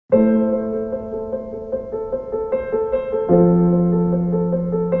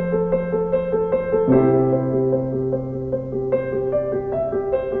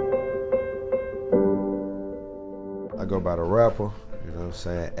I'm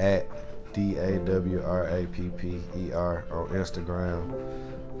saying? At DAWRAPPER on Instagram.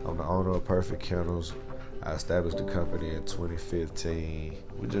 I'm the owner of Perfect Kennels. I established the company in 2015.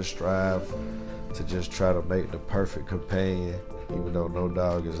 We just strive to just try to make the perfect companion, even though no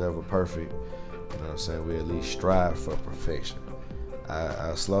dog is ever perfect. You know what I'm saying? We at least strive for perfection.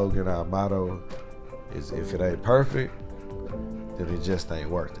 Our slogan, our motto is, if it ain't perfect, then it just ain't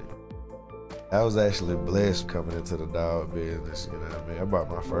worth it. I was actually blessed coming into the dog business, you know what I mean? I bought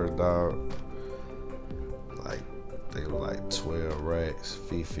my first dog, I think it was like 12 racks,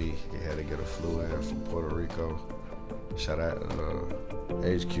 Fifi. He had to get a flu in from Puerto Rico. Shout out to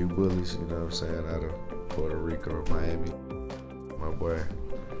HQ Bullies, you know what I'm saying, out of Puerto Rico, Miami. My boy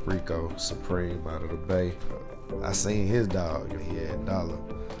Rico Supreme out of the Bay. I seen his dog, he had Dollar.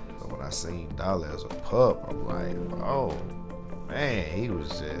 So when I seen Dollar as a pup, I'm like, oh man, he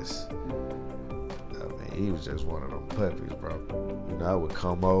was just one of them puppies, bro. You know, I would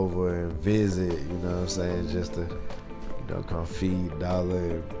come over and visit, you know what I'm saying, just to, you know, come feed Dollar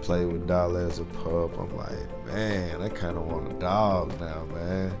and play with Dollar as a pup. I'm like, man, I kind of want a dog now,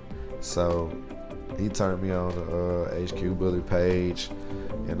 man. So he turned me on the HQ Bully page,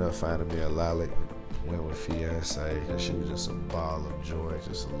 ended up finding me a Lilac, went with Fiance, and she was just a ball of joy,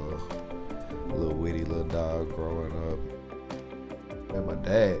 just a little witty little dog growing up. And my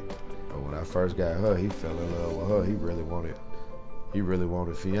dad, when I first got her, he fell in love with her. He really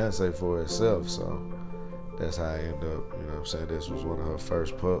wanted Fiance for himself, so that's how I ended up, you know what I'm saying, this was one of her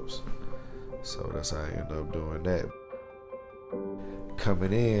first pups. So that's how I ended up doing that.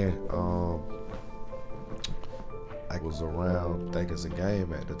 Coming in, I was around Think It's a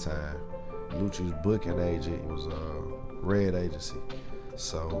Game at the time. Lucci's booking agent was Red Agency.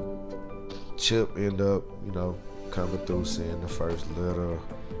 So Chip ended up, you know, coming through, seeing the first litter.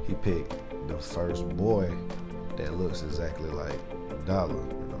 He picked the first boy that looks exactly like Dollar, you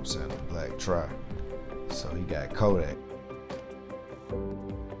know what I'm saying, a black tri. So he got Kodak.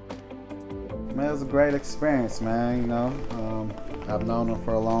 Man, it was a great experience, man, you know. I've known him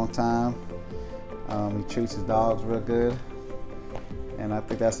for a long time. He treats his dogs real good. And I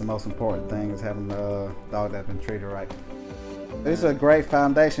think that's the most important thing, is having a dog that's been treated right. He's a great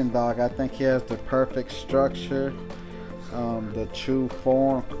foundation dog. I think he has the perfect structure, the true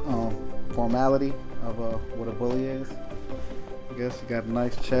formality of what a bully is. I guess he got a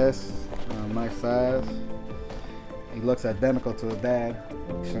nice chest, nice size. He looks identical to his dad.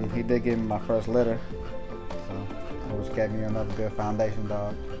 He did give me my first litter, so which gave me another good foundation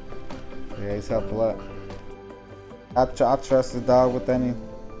dog. Yeah, he's helped a lot. I trust the dog with any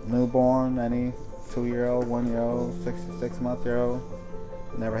newborn, any 2-year-old, 1-year-old, 6-month-year-old.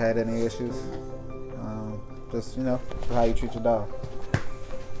 Never had any issues. Just, you know, how you treat your dog.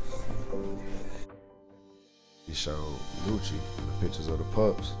 He showed Lucci the pictures of the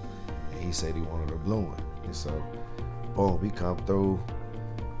pups, and he said he wanted a blue one. And so, boom, he come through.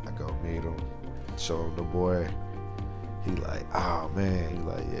 I go meet him, show him the boy. He like, oh man, he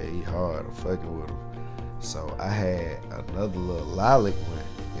like, yeah, he hard, I'm fucking with him. So I had another little Lilac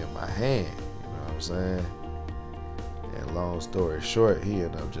one in my hand, you know what I'm saying? And long story short, he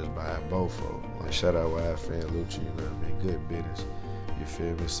ended up just buying both of them. Like, shout out YF and Lucci, you know what I mean? Good business, you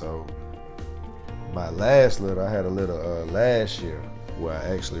feel me? So my last litter, I had a litter last year where I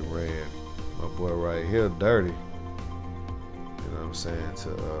actually ran my boy right here dirty, you know what I'm saying,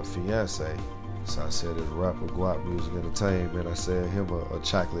 to Fiance. So I said, this rapper Guap Music Entertainment, I said him a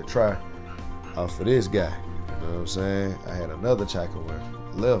chocolate try off of this guy, you know what I'm saying? I had another chocolate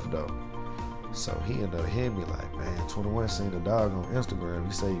one left though. So he ended up hitting me like, man, 21 seen the dog on Instagram,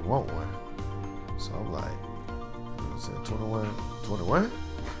 he said he want one. So I'm like, you know what I'm saying, 21?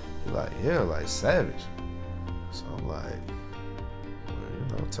 He like, yeah, like savage. So I'm like, well, you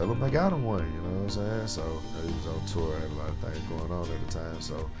know, tell him I got him one, you know what I'm saying? So you know, he was on tour, had a lot of things going on at the time,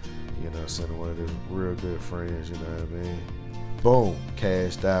 so he ended up sending one of his real good friends, you know what I mean? Boom,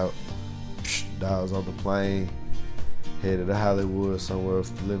 cashed out, dogs on the plane, headed to Hollywood somewhere,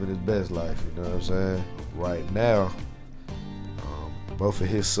 living his best life, you know what I'm saying? Right now, both of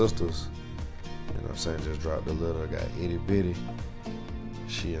his sisters, you know what I'm saying, just dropped a litter, got itty bitty.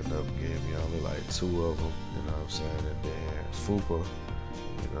 She ended up giving me only like 2 of them, you know what I'm saying? And then Fupa,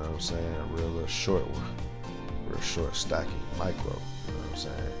 you know what I'm saying, a real little short one, real short, stocky, micro, you know what I'm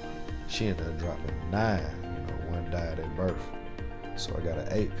saying? She ended up dropping 9, you know, one died at birth. So I got an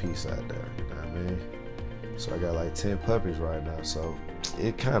 8-piece out there, you know what I mean? So I got like 10 puppies right now. So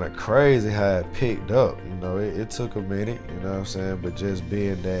it kind of crazy how it picked up, you know, it took a minute, you know what I'm saying? But just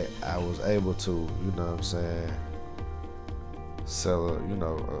being that I was able to, you know what I'm saying, sell a, you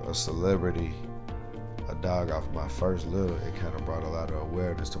know, a celebrity a dog off my first litter, it kind of brought a lot of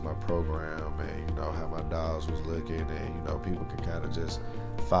awareness to my program, and you know how my dogs was looking, and you know people could kind of just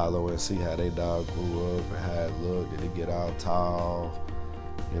follow and see how they dog grew up and how it looked. Did it get all tall?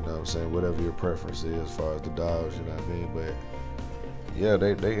 You know what I'm saying? Whatever your preference is as far as the dogs, you know what I mean? But yeah,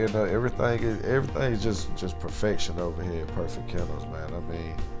 they end up, everything's just perfection over here at Perfect Kennels, man. I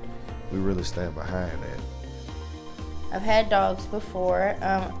mean, we really stand behind that. I've had dogs before,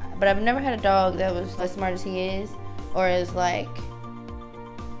 but I've never had a dog that was as smart as he is, or as like,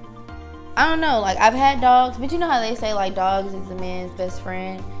 I don't know, like I've had dogs, but you know how they say like dogs is a man's best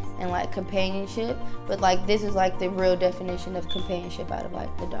friend and like companionship, but like this is like the real definition of companionship out of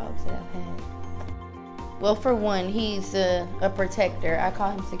like the dogs that I've had. Well, for one, he's a protector. I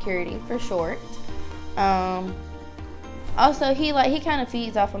call him security for short. Also, he kind of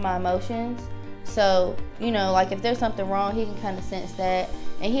feeds off of my emotions. So, you know, like if there's something wrong, he can kind of sense that.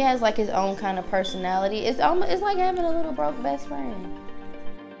 And he has like his own kind of personality. It's like having a little broke best friend.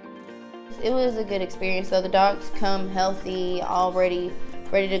 It was a good experience. So the dogs come healthy, already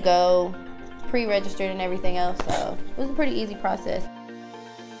ready to go, pre-registered and everything else. So it was a pretty easy process.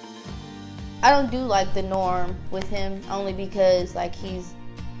 I don't do like the norm with him only because like he's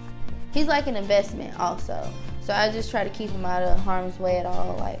like an investment also. So I just try to keep him out of harm's way at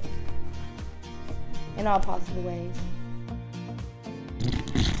all, like in all possible ways.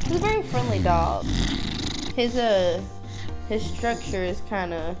 He's a very friendly dog. His structure is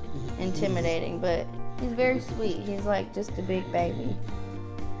kind of intimidating, but he's very sweet. He's like just a big baby.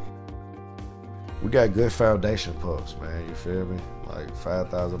 We got good foundation pups, man, you feel me? Like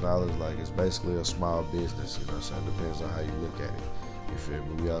 $5,000, like it's basically a small business, you know what I'm saying? Depends on how you look at it, you feel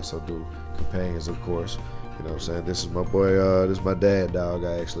me? We also do companions, of course, you know what I'm saying? This is my boy, this is my dad dog.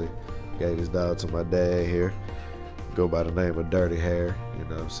 I actually gave this dog to my dad here. Go by the name of Dirty Hair, you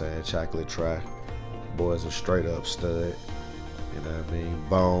know what I'm saying? Chocolate Tri. Boy's a straight up stud, you know what I mean?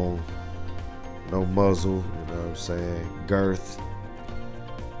 Bone, no muzzle, you know what I'm saying? Girth.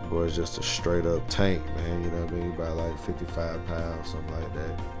 Boy's just a straight up tank, man, you know what I mean? About like 55 pounds, something like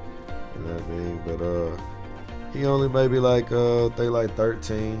that. You know what I mean? But he only maybe like they like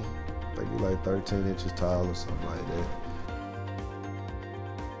 13. I think he like 13 inches tall or something like that.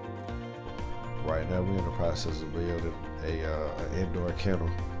 Right now we're in the process of building an indoor kennel,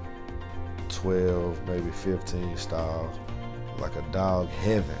 12, maybe 15 stalls, like a dog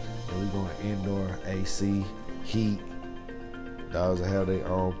heaven. And we're going indoor, AC, heat. Dogs that have their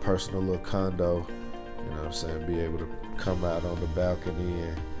own personal little condo, you know what I'm saying, be able to come out on the balcony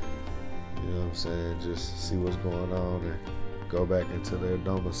and, you know what I'm saying, just see what's going on and go back into their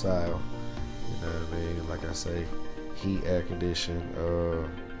domicile, you know what I mean. Like I say, heat, air conditioning,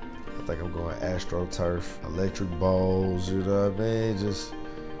 I think I'm going AstroTurf, electric bowls, you know what I mean, just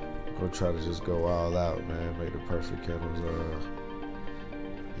gonna try to just go all out, man, make the Perfect Kennels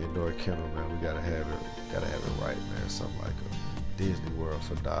indoor kennel, man. We gotta have it right, man, something like a Disney World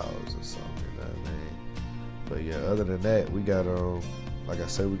for dogs or something, you know what I mean? But yeah, other than that, we got like I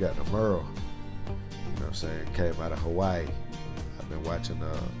said, we got the Merle, you know what I'm saying, came out of Hawaii. I've been watching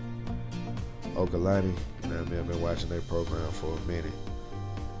Okalani, you know what I mean? I've been watching their program for a minute.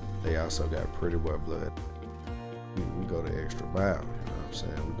 They also got Pretty Boy blood. We go the extra mile, you know what I'm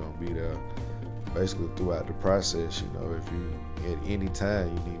saying? We're gonna be there basically throughout the process, you know. If you at any time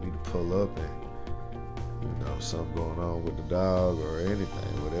you need me to pull up and, you know, something going on with the dog or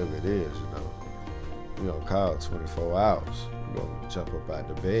anything, whatever it is, you know, we gonna call 24 hours. We gonna jump up out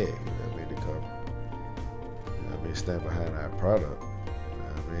the bed, you know what I mean, to come, you know what I mean, stand behind our product, you know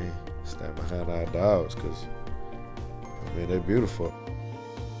what I mean, stand behind our dogs, because, I mean, they're beautiful.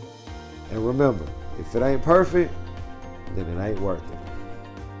 And remember, if it ain't perfect, then it ain't worth it.